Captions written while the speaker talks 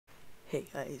Hey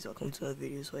guys, welcome to another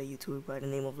video. So a YouTuber by the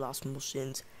name of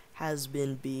LostMotions has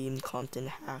been being content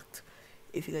hacked.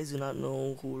 If you guys do not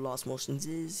know who LostMotions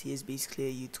is, he is basically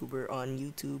a YouTuber on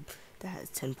YouTube that has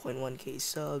 10.1k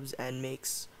subs and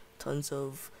makes tons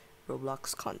of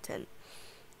Roblox content.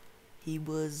 He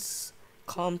was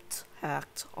comped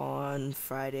hacked on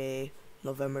Friday,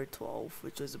 November 12th,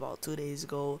 which was about 2 days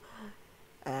ago,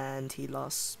 and he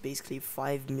lost basically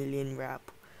 5 million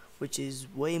rap, which is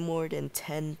way more than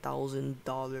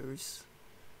 $10,000,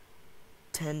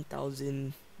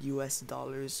 10,000 US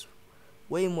dollars,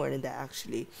 way more than that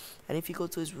actually. And if you go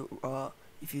to his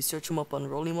if you search him up on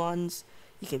Rollimons,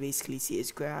 you can basically see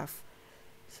his graph,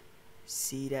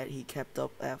 see that he kept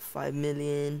up at 5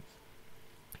 million.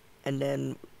 And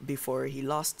then before he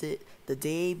lost it, the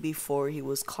day before he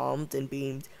was calmed and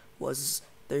beamed was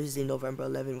Thursday, November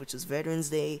 11th, which was Veterans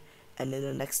Day. And then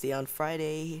the next day on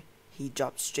Friday, he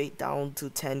dropped straight down to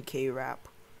 10k rap.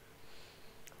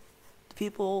 The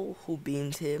people who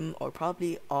beamed him are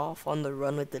probably off on the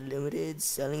run with the limited,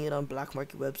 selling it on black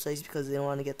market websites because they don't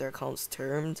want to get their accounts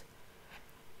termed.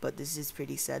 But this is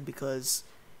pretty sad because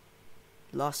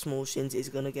LostMotions is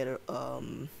gonna get a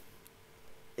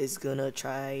is gonna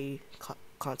try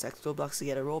contact Roblox to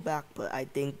get a rollback, but I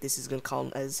think this is gonna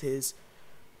count as a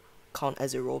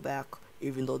rollback,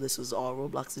 even though this was all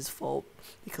Roblox's fault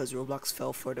because Roblox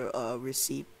fell for the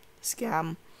receipt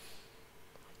scam.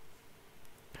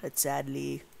 But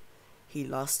sadly, he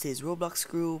lost his Roblox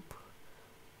group,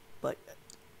 but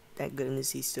thank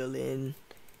goodness he's still in.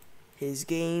 His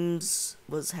games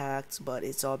was hacked, but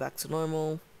it's all back to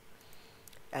normal.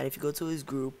 And if you go to his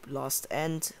group, Lost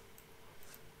End,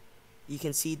 you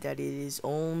can see that it is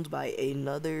owned by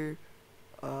another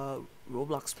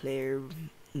Roblox player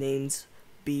named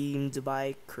Beamed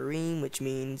by Kareem, which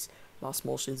means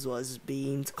LostMotions was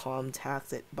beamed, calmed,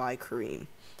 hacked by Kareem.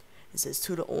 It says,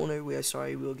 to the owner, we are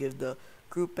sorry, we'll give the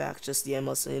group back, just DM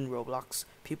us in Roblox.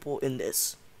 People in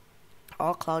this.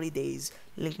 All Cloudy Days,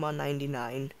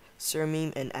 Linkmon99,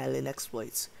 Surmeme, and Allen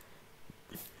Exploits.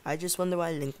 I just wonder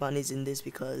why Linkmon is in this,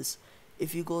 because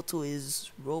if you go to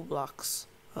his Roblox,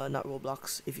 not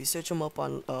Roblox, if you search him up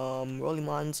on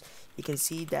Rollimons, you can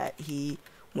see that he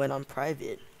went on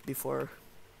private before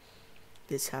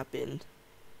this happened.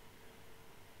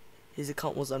 His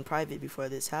account was on private before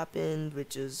this happened,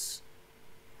 which is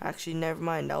actually, never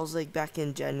mind, that was like back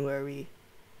in January,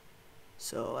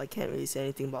 so I can't really say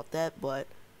anything about that. But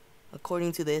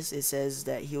according to this, it says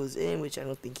that he was in, which I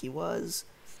don't think he was.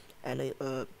 And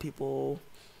people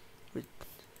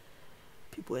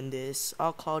in this,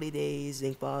 All Cloudy Days,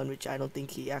 Linkmon, which I don't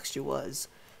think he actually was,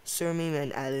 Surmeme,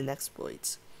 and Allen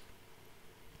Exploits.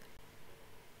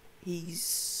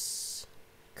 He's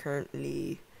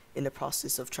currently in the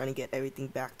process of trying to get everything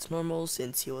back to normal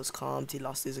since he was calmed, he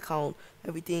lost his account,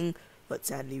 everything, but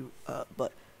sadly,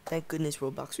 but thank goodness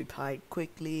Roblox replied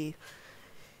quickly.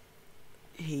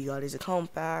 He got his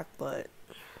account back, but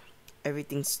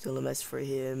everything's still a mess for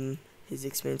him. His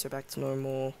experience are back to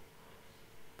normal,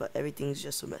 but everything's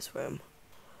just a mess for him.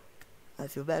 I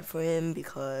feel bad for him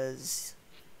because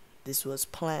this was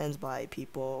planned by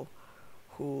people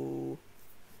who,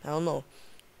 I don't know,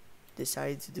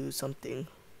 decided to do something.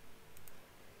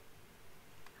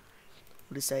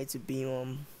 Decided to beam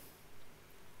him.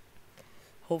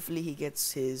 Hopefully he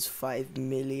gets his 5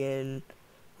 million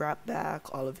rap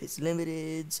back, all of his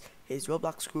limiteds, his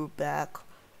Roblox group back.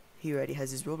 He already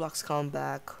has his Roblox account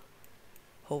back.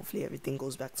 Hopefully everything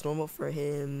goes back to normal for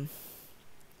him,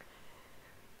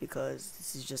 because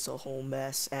this is just a whole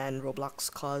mess, and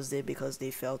Roblox caused it because they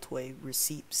fell to a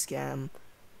receipt scam.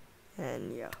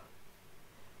 And yeah,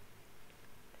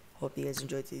 hope you guys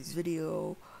enjoyed today's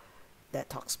video that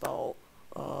talks about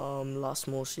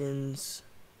LostMotions,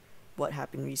 what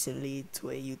happened recently to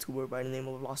a YouTuber by the name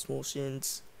of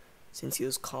LostMotions since he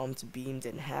was calmed, beamed,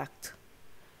 and hacked.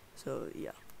 So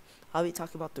yeah, I'll be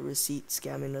talking about the receipt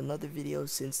scam in another video,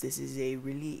 since this is a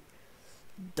really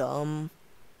dumb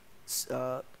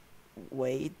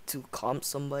way to comp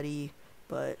somebody,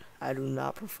 but I do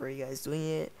not prefer you guys doing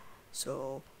it,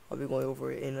 so I'll be going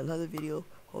over it in another video.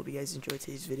 Hope you guys enjoyed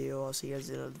today's video. I'll see you guys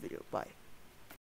in another video. Bye.